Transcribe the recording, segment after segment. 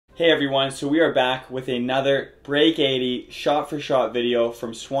Hey everyone, so we are back with another Break 80 shot-for-shot video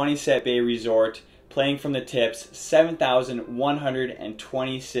from Swaneset Resort, playing from the tips,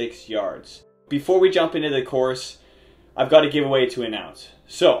 7,126 yards. Before we jump into the course, I've got a giveaway to announce.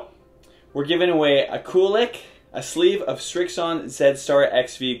 So, we're giving away a Cooliq, a sleeve of Srixon Z-star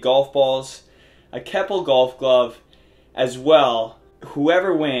XV golf balls, a Kepel golf glove, as well.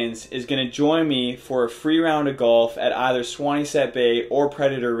 Whoever wins is going to join me for a free round of golf at either Swaneset Bay or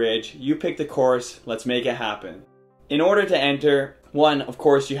Predator Ridge. You pick the course, let's make it happen. In order to enter, one, of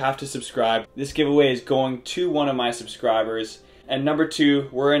course, you have to subscribe. This giveaway is going to one of my subscribers. And number two,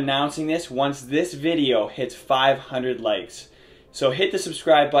 we're announcing this once this video hits 500 likes. So hit the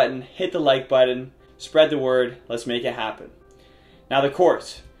subscribe button, hit the like button, spread the word, let's make it happen. Now the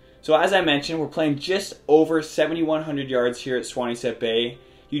course. So as I mentioned, we're playing just over 7,100 yards here at Swaneset Bay.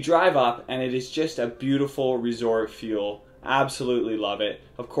 You drive up and it is just a beautiful resort feel. Absolutely love it.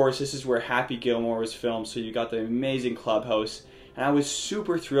 Of course, this is where Happy Gilmore was filmed, so you got the amazing clubhouse. And I was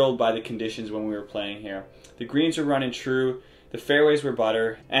super thrilled by the conditions when we were playing here. The greens were running true, the fairways were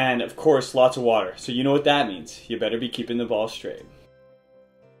butter, and of course, lots of water. So you know what that means. You better be keeping the ball straight.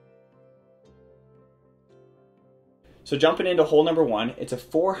 So jumping into hole number one, it's a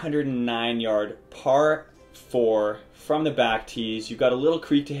 409 yard par 4 from the back tees. You've got a little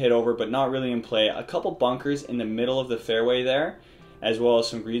creek to hit over, but not really in play. A couple bunkers in the middle of the fairway there, as well as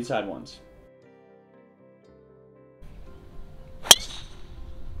some greenside ones.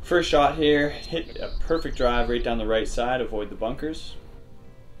 First shot here, hit a perfect drive right down the right side, avoid the bunkers.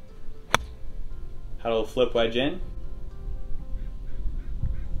 Had a little flip wedge in.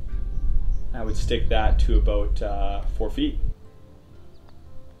 I would stick that to about 4 feet.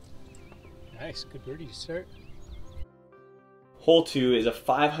 Nice, good birdie to start. Hole 2 is a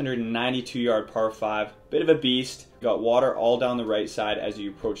 592 yard par 5. Bit of a beast. Got water all down the right side as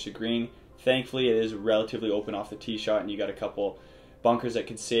you approach the green. Thankfully it is relatively open off the tee shot and you got a couple bunkers that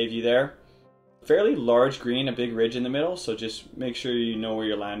could save you there. Fairly large green, a big ridge in the middle, so just make sure you know where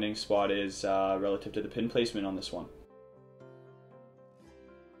your landing spot is relative to the pin placement on this one.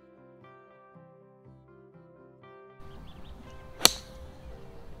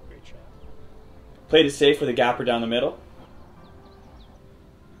 Played it safe with a gapper down the middle.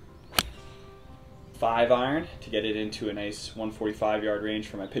 5 iron to get it into a nice 145 yard range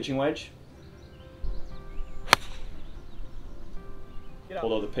for my pitching wedge.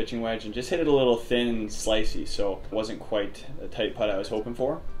 Pulled out the pitching wedge and just hit it a little thin and slicey, so it wasn't quite the tight putt I was hoping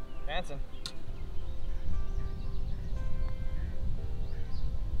for. Manson.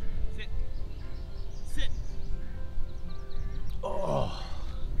 Sit. Sit. Oh.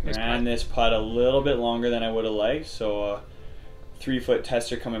 Ran this putt a little bit longer than I would have liked, so a 3-foot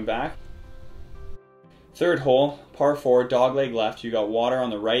tester coming back. Third hole, par 4, dogleg left. You got water on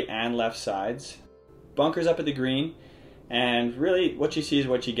the right and left sides. Bunkers up at the green, and really what you see is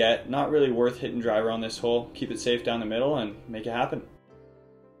what you get. Not really worth hitting driver on this hole. Keep it safe down the middle and make it happen.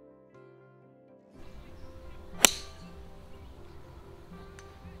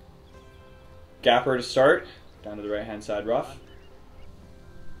 Gapper to start, down to the right hand side rough.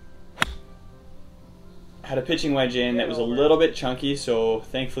 Had a pitching wedge in that was a little bit chunky, so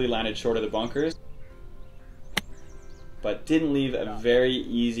thankfully landed short of the bunkers. But didn't leave a very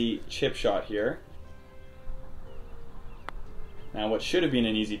easy chip shot here. Now what should have been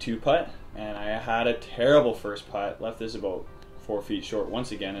an easy 2-putt, and I had a terrible first putt. Left this about 4 feet short.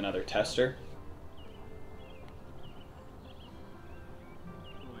 Once again, another tester.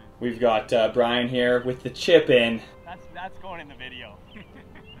 We've got Brian here with the chip in. That's going in the video.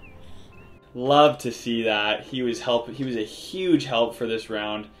 Love to see that. He was a huge help for this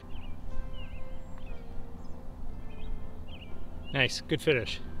round. Nice, good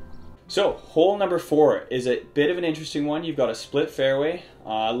finish. So, hole number 4 is a bit of an interesting one. You've got a split fairway.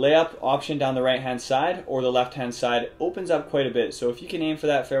 Layup option down the right-hand side or the left-hand side opens up quite a bit. So if you can aim for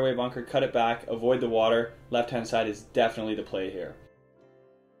that fairway bunker, cut it back, avoid the water. Left-hand side is definitely the play here.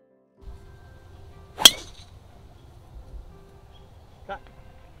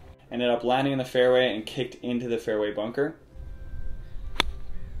 Ended up landing in the fairway and kicked into the fairway bunker.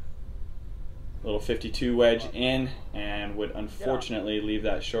 Little 52 wedge in and would unfortunately leave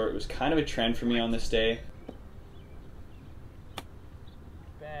that short. It was kind of a trend for me on this day.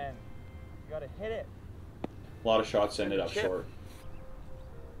 Ben, you gotta hit it. A lot of shots ended up short.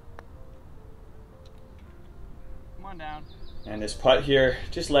 Come on down. And this putt here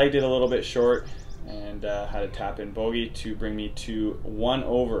just legged it a little bit short and had a tap in bogey to bring me to 1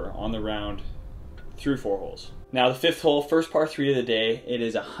 over on the round. through 4 holes. Now the 5th hole, first par 3 of the day. It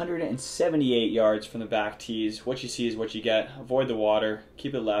is 178 yards from the back tees. What you see is what you get. Avoid the water,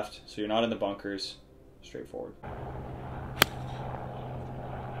 keep it left so you're not in the bunkers. Straightforward.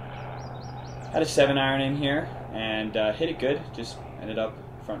 Had a 7-iron in here and hit it good. Just ended up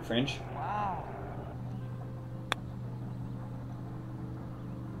front fringe. Wow.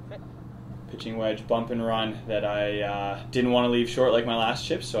 Pitching wedge bump and run that I didn't want to leave short like my last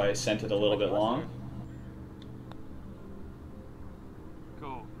chip, so I sent it a little bit long.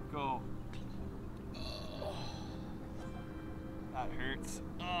 Go, go. Oh, that hurts.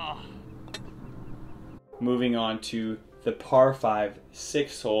 Oh. Moving on to the par 5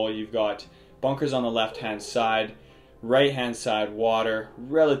 6th hole, you've got bunkers on the left hand side, right hand side water,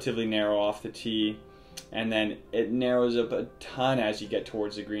 relatively narrow off the tee, and then it narrows up a ton as you get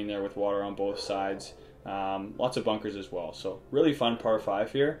towards the green there with water on both sides. Lots of bunkers as well, so really fun par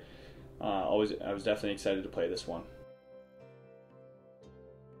 5 here. I was definitely excited to play this one.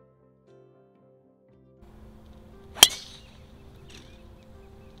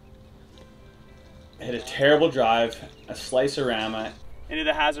 Hit a terrible drive, a slice-a-rama. Into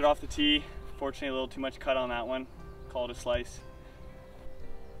the hazard off the tee. Fortunately, a little too much cut on that one. Call it a slice.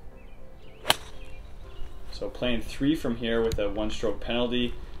 So playing 3 from here with a 1-stroke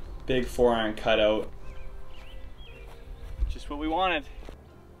penalty. Big 4-iron cutout. Just what we wanted.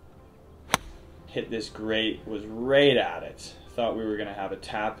 Hit this great, was right at it. Thought we were going to have a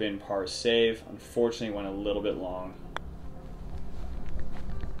tap-in par save. Unfortunately, went a little bit long.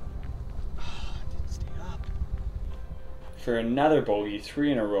 For another bogey,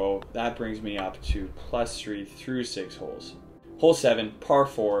 3 in a row, that brings me up to +3 through 6 holes. Hole 7, par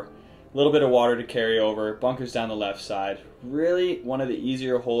 4, a little bit of water to carry over, bunkers down the left side. Really one of the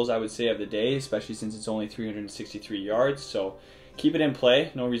easier holes I would say of the day, especially since it's only 363 yards, so keep it in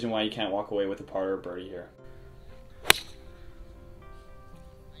play. No reason why you can't walk away with a par or a birdie here.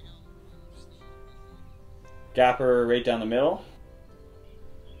 Gapper right down the middle.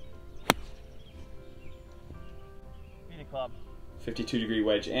 Club. 52-degree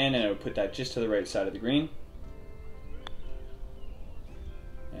wedge in, and I would put that just to the right side of the green.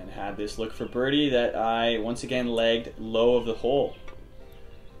 And had this look for birdie that I once again legged low of the hole.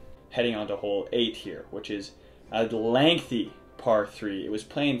 Heading on to hole 8 here, which is a lengthy par 3. It was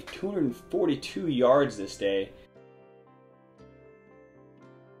playing 242 yards this day.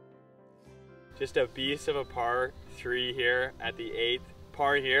 Just a beast of a par 3 here at the 8th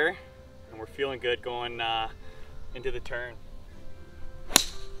par here, and we're feeling good going into the turn. That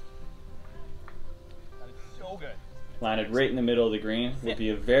is so good. Landed right in the middle of the green. Would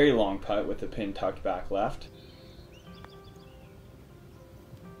be a very long putt with the pin tucked back left.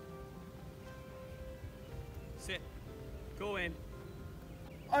 Sit. Go in.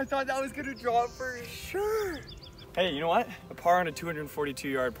 I thought that was gonna drop for sure. Hey, you know what? A par on a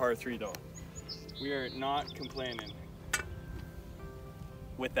 242-yard par 3 though. We are not complaining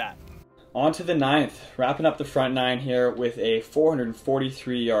with that. On to the 9th, wrapping up the front 9 here with a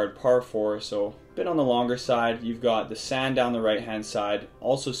 443-yard par 4, so a bit on the longer side. You've got the sand down the right-hand side,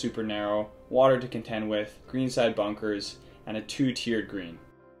 also super narrow, water to contend with, greenside bunkers, and a 2-tiered green.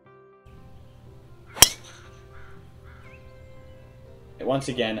 Once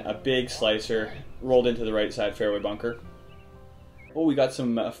again, a big slicer, rolled into the right side fairway bunker. Oh, we got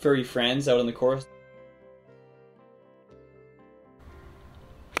some furry friends out on the course.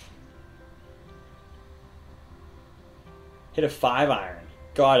 Hit a 5-iron,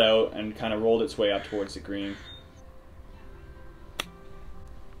 got out, and kind of rolled its way up towards the green.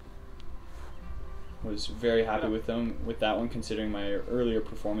 Was very happy with that one, considering my earlier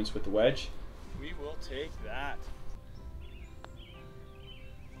performance with the wedge. We will take that.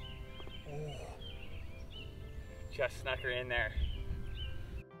 Oh. Just snuck her in there.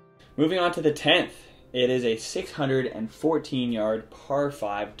 Moving on to the 10th. It is a 614-yard par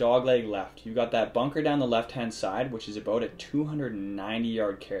 5 dogleg left. You've got that bunker down the left-hand side, which is about a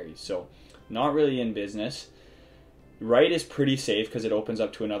 290-yard carry, so not really in business. Right is pretty safe because it opens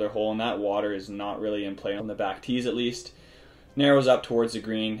up to another hole, and that water is not really in play on the back tees at least. Narrows up towards the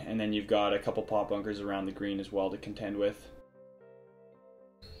green, and then you've got a couple pot bunkers around the green as well to contend with.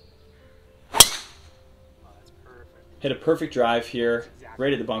 Oh, that's perfect. Hit a perfect drive here,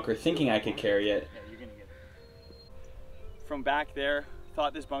 right at the bunker, thinking I could carry it. From back there,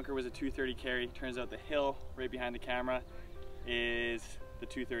 thought this bunker was a 230 carry. Turns out the hill right behind the camera is the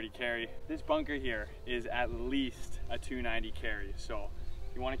 230 carry. This bunker here is at least a 290 carry, so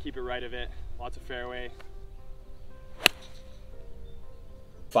you want to keep it right of it. Lots of fairway.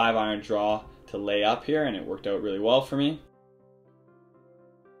 5-iron draw to lay up here, and it worked out really well for me.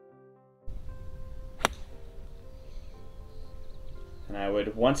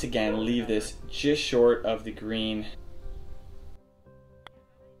 once again leave this just short of the green.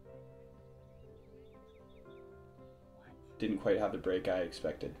 Didn't quite have the break I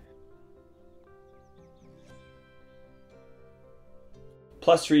expected.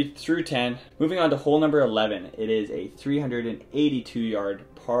 +3 through 10. Moving on to hole number 11. It is a 382-yard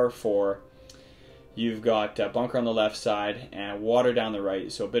par 4. You've got a bunker on the left side and water down the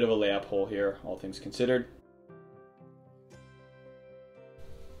right, so a bit of a layup hole here, all things considered.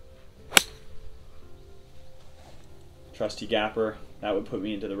 Trusty gapper. That would put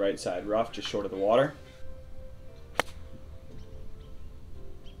me into the right side rough, just short of the water.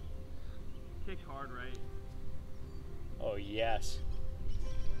 Kick hard right. Oh, yes.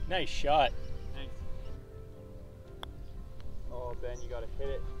 Nice shot. Thanks. Oh, Ben, you gotta hit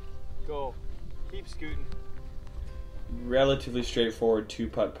it. Go. Keep scooting. Relatively straightforward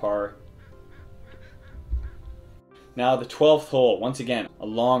 2-putt par. Now the 12th hole, once again, a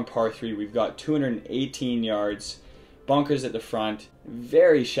long par 3. We've got 218 yards, bunkers at the front,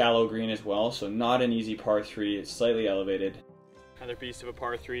 very shallow green as well, so not an easy par 3. It's slightly elevated. Another beast of a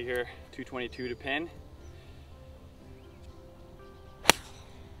par 3 here, 222 to pin.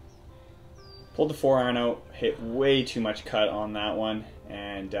 Pulled the 4-iron out, hit way too much cut on that one,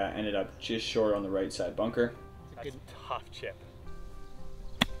 and ended up just short on the right side bunker. That's a tough chip.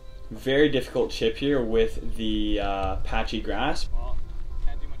 Very difficult chip here with the patchy grass. Well,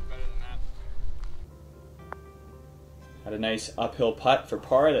 can't do much better than that. Had a nice uphill putt for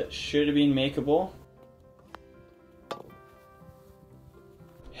par that should have been makeable.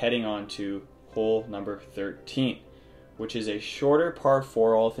 Heading on to hole number 13, which is a shorter par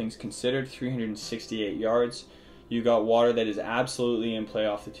 4, all things considered, 368 yards. You got water that is absolutely in play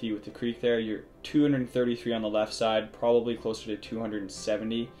off the tee with the creek there. You're 233 on the left side, probably closer to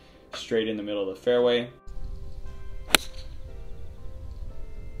 270 straight in the middle of the fairway.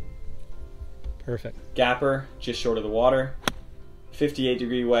 Perfect. Gapper just short of the water.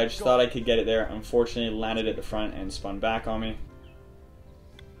 58-degree wedge, thought I could get it there. Unfortunately, landed at the front and spun back on me.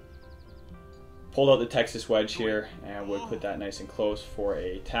 Pulled out the Texas wedge here and would put that nice and close for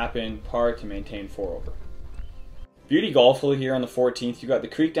a tap-in par to maintain 4 over. Beauty golf hole here on the 14th. You got the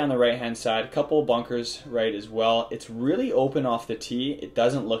creek down the right-hand side, a couple of bunkers right as well. It's really open off the tee. It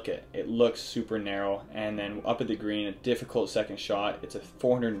doesn't look it. It looks super narrow. And then up at the green, a difficult second shot. It's a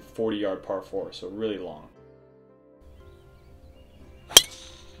 440-yard par 4, so really long.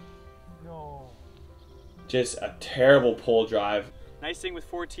 No. Just a terrible pull drive. Nice thing with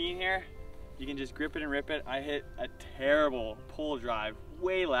 14 here, you can just grip it and rip it. I hit a terrible pull drive,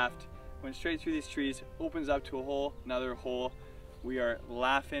 way left. Went straight through these trees, opens up to a hole, another hole. We are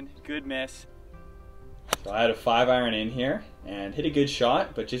laughing, good miss. So I had a 5-iron in here and hit a good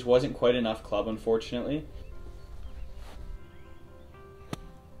shot, but just wasn't quite enough club, unfortunately.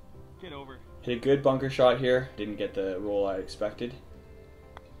 Get over. Hit a good bunker shot here, didn't get the roll I expected.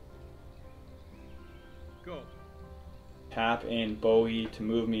 Go. Tap in bogey to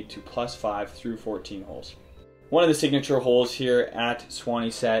move me to +5 through 14 holes. One of the signature holes here at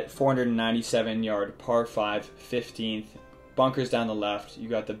Swaneset, 497-yard par 5, 15th. Bunkers down the left. You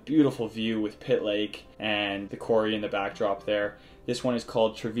got the beautiful view with Pitt Lake and the quarry in the backdrop there. This one is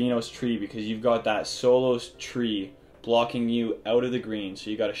called Trevino's Tree because you've got that solo tree blocking you out of the green, so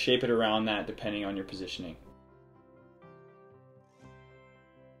you got to shape it around that depending on your positioning.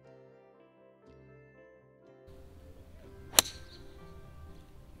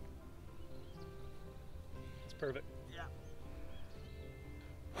 Perfect. Yeah.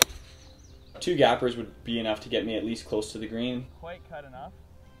 2 gappers would be enough to get me at least close to the green. Quite cut enough.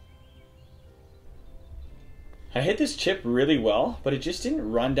 I hit this chip really well, but it just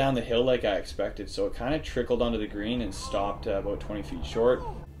didn't run down the hill like I expected, so it kind of trickled onto the green and stopped about 20 feet short.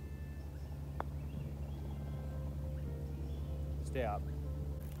 Stay up.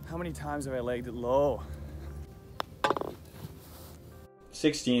 How many times have I legged it low?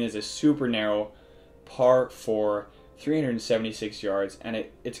 16 is a super narrow par 4, 376 yards, and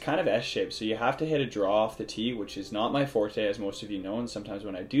it's kind of S-shaped, so you have to hit a draw off the tee, which is not my forte, as most of you know, and sometimes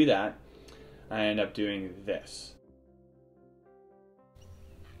when I do that, I end up doing this.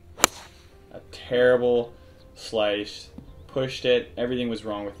 A terrible slice, pushed it, everything was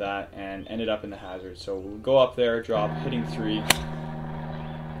wrong with that, and ended up in the hazard. So we'll go up there, drop, hitting 3.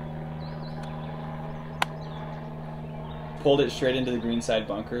 Pulled it straight into the greenside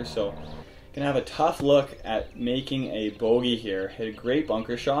bunker, so gonna have a tough look at making a bogey here. Hit a great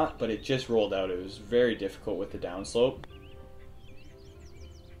bunker shot, but it just rolled out. It was very difficult with the downslope.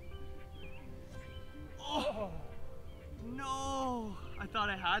 Oh, no! I thought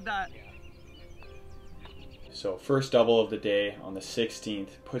I had that. So first double of the day on the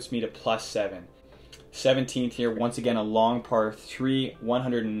 16th puts me to +7. 17th here, once again a long par 3,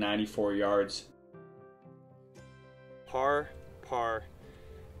 194 yards. Par,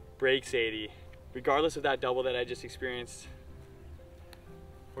 breaks 80. Regardless of that double that I just experienced,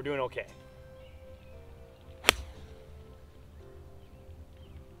 we're doing okay. Beat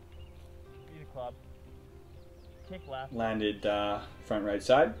a club. Kick left. Landed front right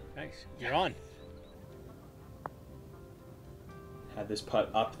side. Nice. You're on. Had this putt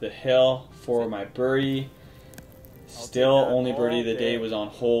up the hill for my birdie. Still only birdie of the day was on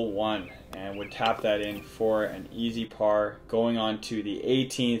hole 1, and would tap that in for an easy par. Going on to the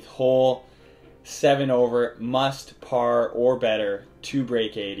 18th hole, 7 over, must par or better to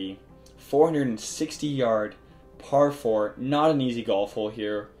break 80. 460 yard par 4, not an easy golf hole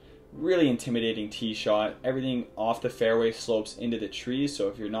here. Really intimidating tee shot. Everything off the fairway slopes into the trees, so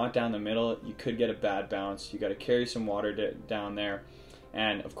if you're not down the middle, you could get a bad bounce. You got to carry some water down there,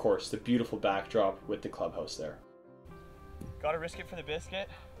 and of course the beautiful backdrop with the clubhouse there. Got to risk it for the biscuit.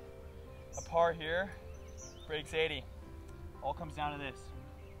 A par here, breaks 80. All comes down to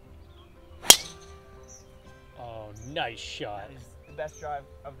this. Oh, nice shot. That is the best drive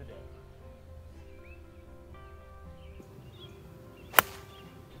of the day.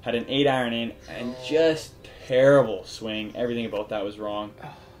 Had an 8-iron in, and just terrible swing. Everything about that was wrong.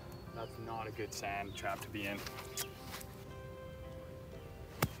 That's not a good sand trap to be in.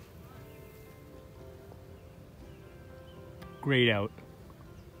 Great out.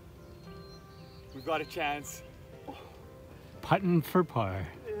 We've got a chance. Putting for par.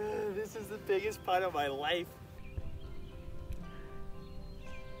 This is the biggest putt of my life.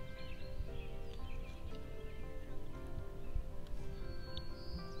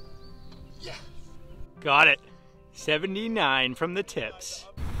 Got it. 79 from the tips.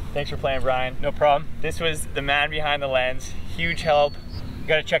 Thanks for playing, Brian. No problem. This was the man behind the lens. Huge help. You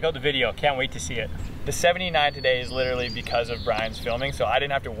gotta check out the video. Can't wait to see it. The 79 today is literally because of Brian's filming, so I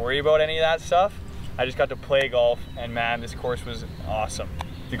didn't have to worry about any of that stuff. I just got to play golf, and man, this course was awesome.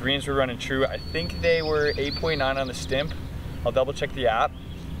 The greens were running true. I think they were 8.9 on the stimp. I'll double check the app.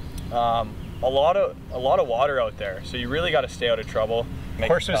 A lot of water out there, so you really got to stay out of trouble. The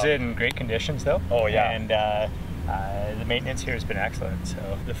course was in great conditions though. Oh yeah. And the maintenance here has been excellent.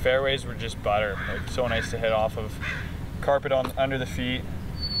 So the fairways were just butter. Like, so nice to hit off of. Carpet under the feet.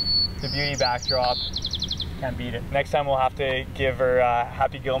 The beauty backdrop. Can't beat it. Next time we'll have to give her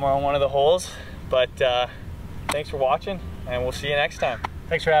Happy Gilmore on one of the holes. But thanks for watching, and we'll see you next time.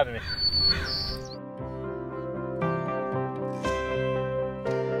 thanks for having me.